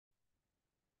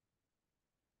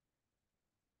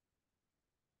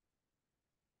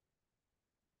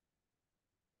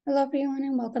Hello, everyone,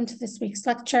 and welcome to this week's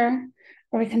lecture,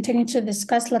 where we continue to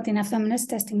discuss Latina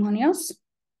feminist testimonials.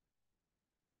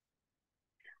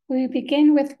 We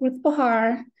begin with Ruth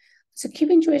Behar, who's a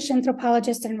Cuban Jewish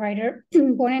anthropologist and writer,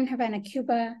 born in Havana,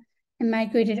 Cuba, and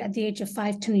migrated at the age of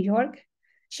 5 to New York.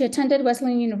 She attended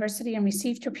Wesleyan University and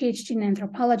received her PhD in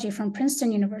anthropology from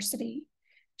Princeton University.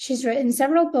 She's written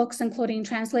several books, including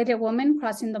Translated Woman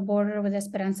Crossing the Border with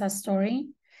Esperanza's Story,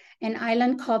 An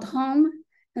Island Called Home,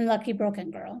 and Lucky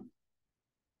Broken Girl.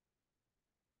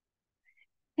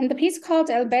 In the piece called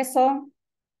El Beso,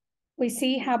 we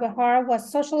see how Behar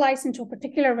was socialized into a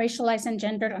particular racialized and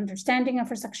gendered understanding of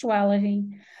her sexuality,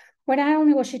 where not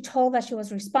only was she told that she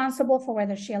was responsible for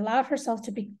whether she allowed herself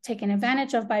to be taken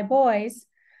advantage of by boys,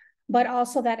 but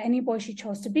also that any boy she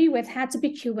chose to be with had to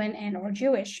be Cuban and or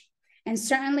Jewish, and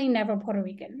certainly never Puerto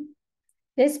Rican.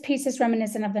 This piece is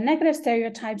reminiscent of the negative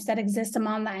stereotypes that exist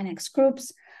among Latinx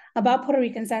groups about Puerto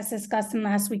Ricans, as discussed in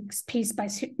last week's piece by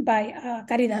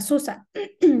Caridad Sousa.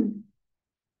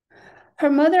 Her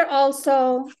mother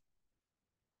also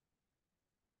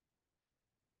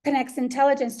connects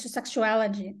intelligence to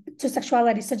sexuality,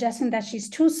 suggesting that she's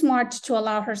too smart to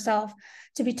allow herself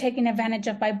to be taken advantage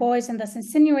of by boys, and thus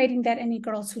insinuating that any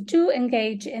girls who do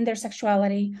engage in their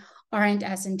sexuality aren't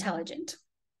as intelligent.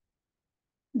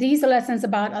 These lessons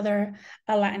about other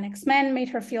Latinx men made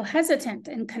her feel hesitant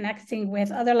in connecting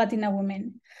with other Latina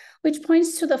women, which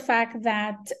points to the fact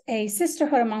that a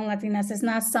sisterhood among Latinas is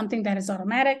not something that is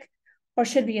automatic or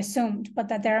should be assumed, but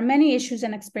that there are many issues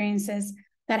and experiences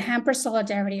that hamper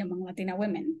solidarity among Latina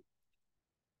women.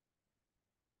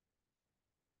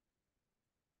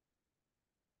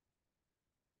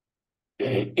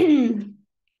 In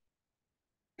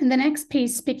the next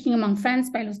piece, Speaking Among Friends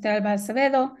by Lucía Alba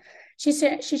Acevedo, she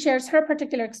shares her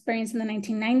particular experience in the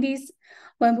 1990s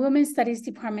when women's studies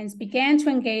departments began to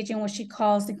engage in what she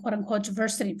calls the quote-unquote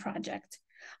diversity project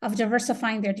of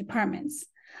diversifying their departments,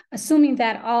 assuming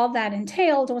that all that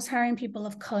entailed was hiring people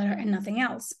of color and nothing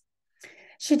else.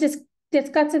 She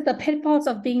discusses the pitfalls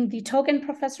of being the token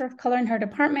professor of color in her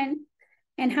department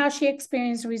and how she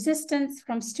experienced resistance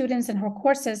from students in her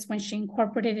courses when she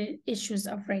incorporated issues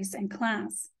of race and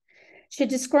class. She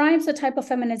describes the type of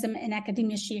feminism in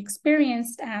academia she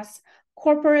experienced as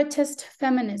corporatist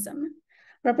feminism,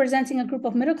 representing a group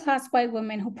of middle-class white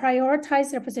women who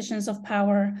prioritize their positions of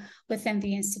power within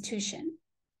the institution.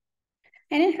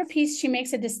 And in her piece, she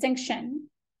makes a distinction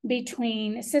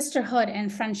between sisterhood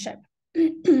and friendship.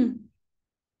 And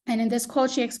in this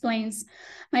quote, she explains,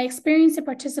 "My experience in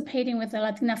participating with the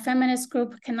Latina feminist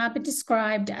group cannot be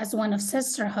described as one of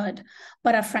sisterhood,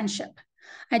 but of friendship.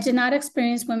 I did not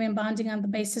experience women bonding on the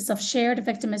basis of shared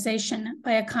victimization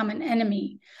by a common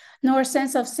enemy, nor a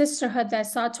sense of sisterhood that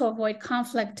sought to avoid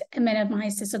conflict and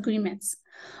minimize disagreements.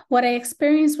 What I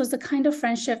experienced was the kind of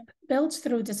friendship built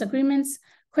through disagreements,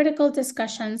 critical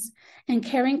discussions, and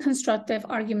carrying constructive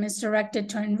arguments directed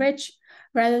to enrich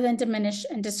rather than diminish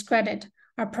and discredit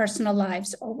our personal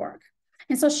lives or work."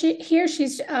 And so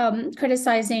she's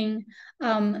criticizing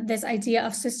this idea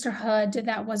of sisterhood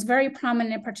that was very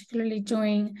prominent, particularly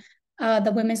during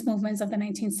the women's movements of the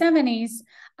 1970s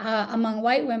among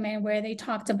white women, where they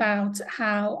talked about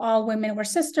how all women were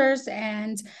sisters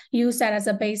and used that as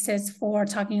a basis for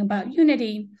talking about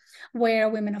unity, where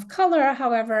women of color,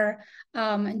 however,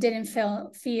 didn't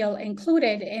feel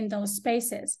included in those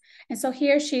spaces. And so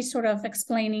here she's sort of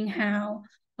explaining how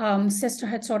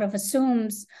sisterhood sort of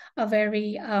assumes a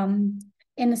very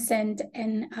innocent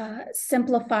and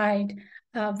simplified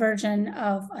version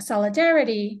of a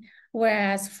solidarity,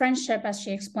 whereas friendship, as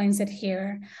she explains it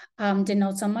here,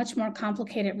 denotes a much more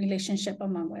complicated relationship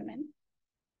among women.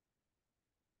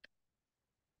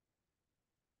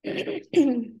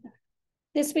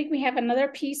 This week, we have another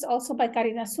piece also by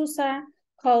Caridad Sousa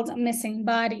called Missing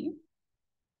Body.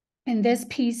 In this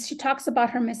piece, she talks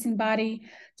about her missing body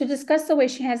to discuss the way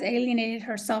she has alienated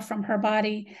herself from her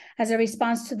body as a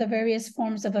response to the various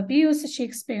forms of abuse that she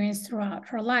experienced throughout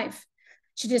her life.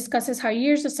 She discusses how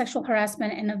years of sexual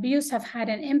harassment and abuse have had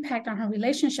an impact on her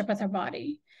relationship with her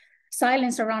body.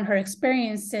 Silence around her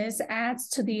experiences adds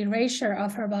to the erasure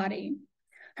of her body.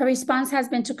 Her response has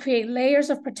been to create layers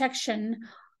of protection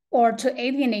or to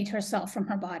alienate herself from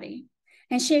her body.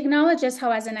 And she acknowledges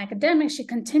how, as an academic, she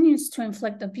continues to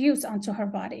inflict abuse onto her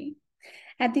body.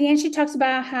 At the end, she talks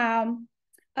about how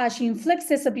she inflicts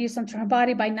this abuse onto her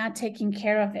body by not taking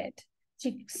care of it.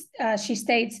 She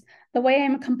states, "The way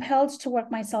I'm compelled to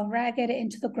work myself ragged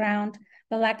into the ground,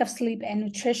 the lack of sleep and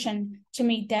nutrition to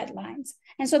meet deadlines."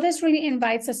 And so this really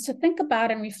invites us to think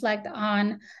about and reflect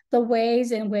on the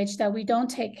ways in which that we don't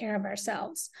take care of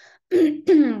ourselves.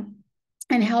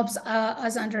 and helps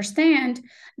us understand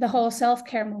the whole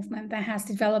self-care movement that has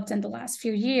developed in the last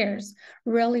few years,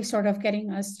 really sort of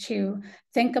getting us to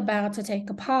think about, to take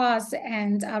a pause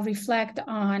and reflect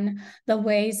on the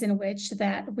ways in which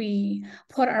that we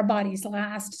put our bodies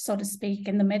last, so to speak,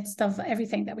 in the midst of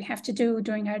everything that we have to do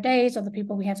during our days, or the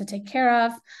people we have to take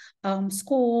care of,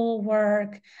 school,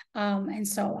 work, and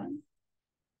so on.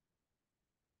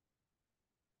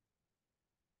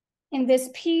 In this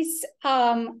piece,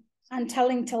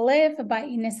 Untelling to Live by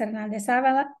Inés Hernández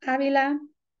Ávila.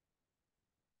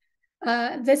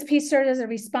 This piece serves as a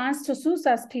response to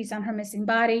Susa's piece on her missing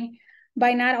body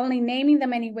by not only naming the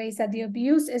many ways that the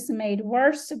abuse is made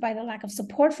worse by the lack of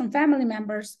support from family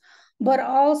members, but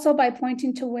also by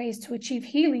pointing to ways to achieve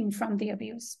healing from the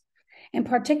abuse. In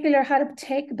particular, how to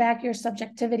take back your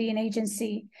subjectivity and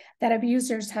agency that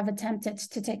abusers have attempted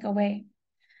to take away.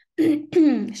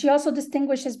 She also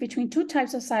distinguishes between two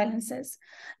types of silences: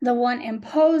 the one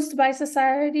imposed by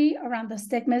society around the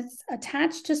stigmas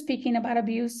attached to speaking about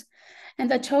abuse,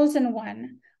 and the chosen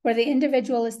one, where the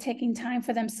individual is taking time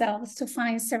for themselves to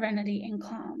find serenity and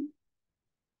calm.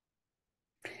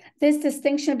 This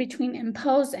distinction between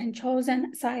imposed and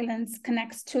chosen silence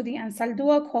connects to the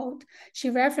Ansaldúa quote she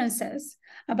references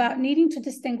about needing to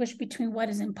distinguish between what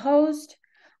is imposed,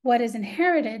 what is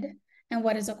inherited, and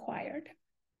what is acquired.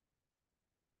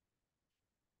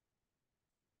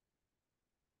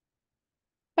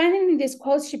 Finally, in this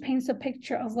quote, she paints a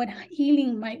picture of what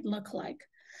healing might look like.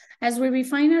 As we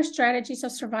refine our strategies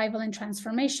of survival and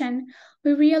transformation,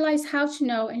 we realize how to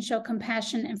know and show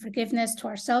compassion and forgiveness to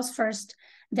ourselves first,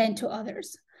 then to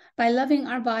others. By loving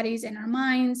our bodies and our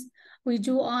minds, we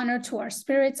do honor to our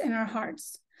spirits and our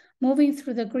hearts. Moving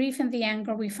through the grief and the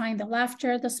anger, we find the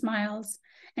laughter, the smiles,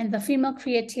 and the female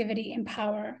creativity and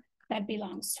power that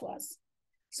belongs to us.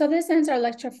 So this ends our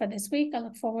lecture for this week. I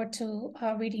look forward to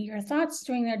reading your thoughts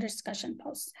during our discussion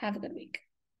posts. Have a good week.